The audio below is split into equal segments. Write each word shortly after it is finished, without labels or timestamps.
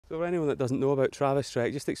So for anyone that doesn't know about Travis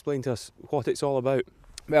Trek, just explain to us what it's all about.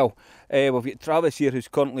 Well, we've got Travis here, who's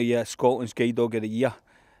currently Scotland's Guide Dog of the Year.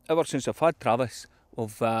 Ever since I've had Travis,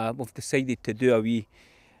 we've decided to do a wee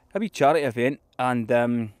charity event,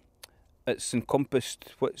 and it's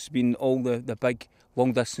encompassed what's been all the big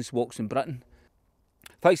long distance walks in Britain.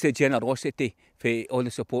 Thanks to the generosity for all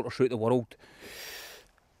the supporters throughout the world,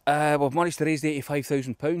 we've managed to raise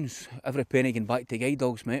 £85,000. Every penny going back to guide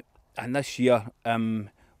dogs, mate. And this year,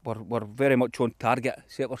 we're very much on target.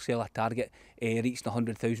 Set ourselves a target, reaching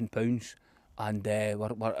 £100,000, and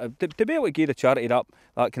we're to be able to give the charity that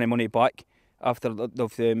kind of money back after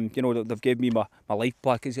they've given me my life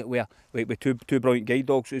back, as it were, with two brilliant guide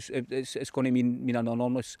dogs. It's going to mean an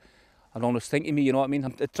enormous thing to me. You know what I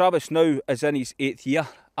mean? Travis now is in his 8th year,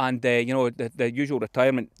 and the usual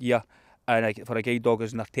retirement year and for a guide dog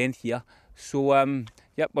is in their 10th year. So we're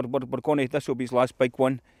going to. This will be his last big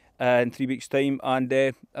one in 3 weeks' time, and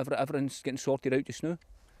everything's getting sorted out just now.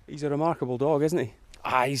 He's a remarkable dog, isn't he?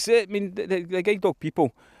 The guide dog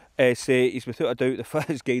people say he's without a doubt the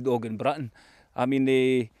fittest guide dog in Britain. I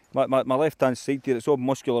mean, my left-hand side here, it's all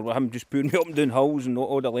muscular with him just putting me up and down hills and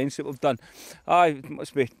all the lengths that we've done. It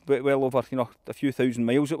must be well over a few thousand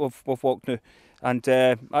miles that we've walked now, and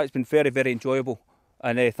it's been very, very enjoyable.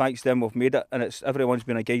 And thanks to them, we've made it, and everyone's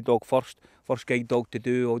been a guide dog first guide dog to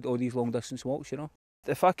do all these long distance walks.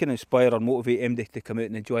 If I can inspire or motivate anybody to come out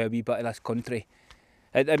and enjoy a wee bit of this country,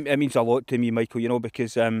 it means a lot to me, Michael.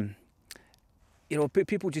 Because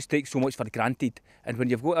people just take so much for granted, and when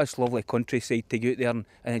you've got this lovely countryside to go out there and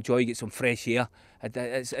enjoy, get some fresh air,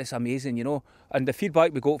 it's amazing, And the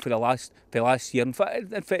feedback we got for the last year, and for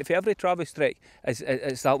every Travis Trek,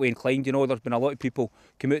 it's that way inclined. There's been a lot of people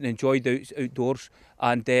come out and enjoyed outdoors,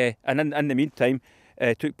 and in the meantime,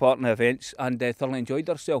 took part in the events and thoroughly enjoyed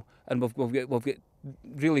themselves. And we've got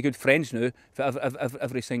really good friends now for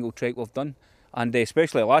every single trek we've done. And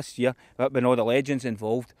especially last year, when all the legends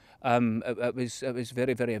involved, it was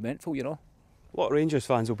very, very eventful, A lot of Rangers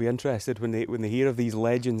fans will be interested when they hear of these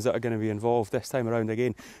legends that are going to be involved this time around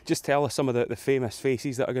again. Just tell us some of the famous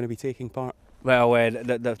faces that are going to be taking part. Well,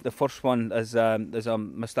 the first one is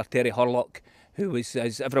Mr. Terry Hurlock, who was,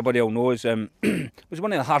 as everybody all knows, was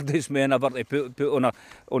one of the hardest men ever to put on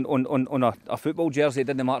a football jersey. It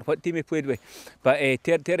didn't matter what team he played with. But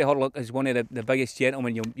Terry Hurlock is one of the biggest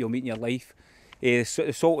gentlemen you'll meet in your life. He's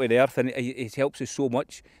the salt of the earth, and he helps us so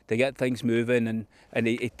much to get things moving, and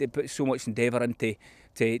he puts so much endeavour into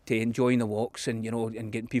enjoying the walks and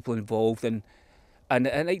and getting people involved, and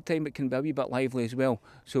at night time it can be a wee bit lively as well.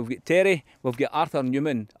 So we've got Terry, we've got Arthur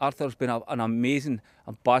Newman. Arthur's been an amazing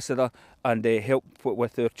ambassador and helped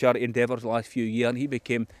with our charity endeavours the last few years, and he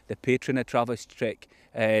became the patron of Travis Trek.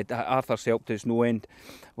 Arthur's helped us no end.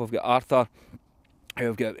 We've got Arthur,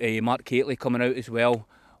 we've got Mark Catley coming out as well.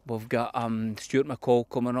 We've got Stuart McCall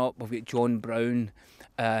coming up. We've got John Brown,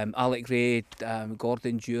 Alec Ray,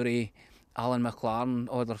 Gordon Jury, Alan McLaren.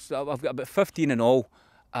 I've got about 15 in all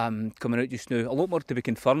coming out just now. A lot more to be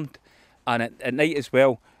confirmed. And at night as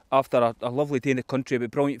well, after a lovely day in the country with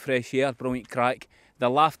brilliant fresh air, brilliant crack, the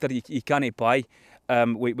laughter you can't buy.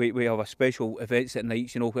 We have a special events at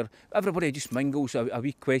nights, where everybody just mingles, a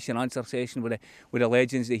wee question and answer session with the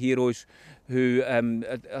legends, the heroes, who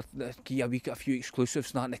give a few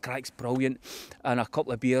exclusives, and the crack's brilliant, and a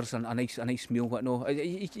couple of beers and a nice meal.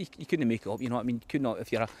 You couldn't make it up, You could not,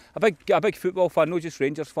 if you're a big football fan, not just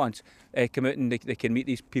Rangers fans, come out and they can meet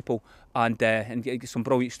these people and get some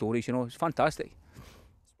brilliant stories. It's fantastic.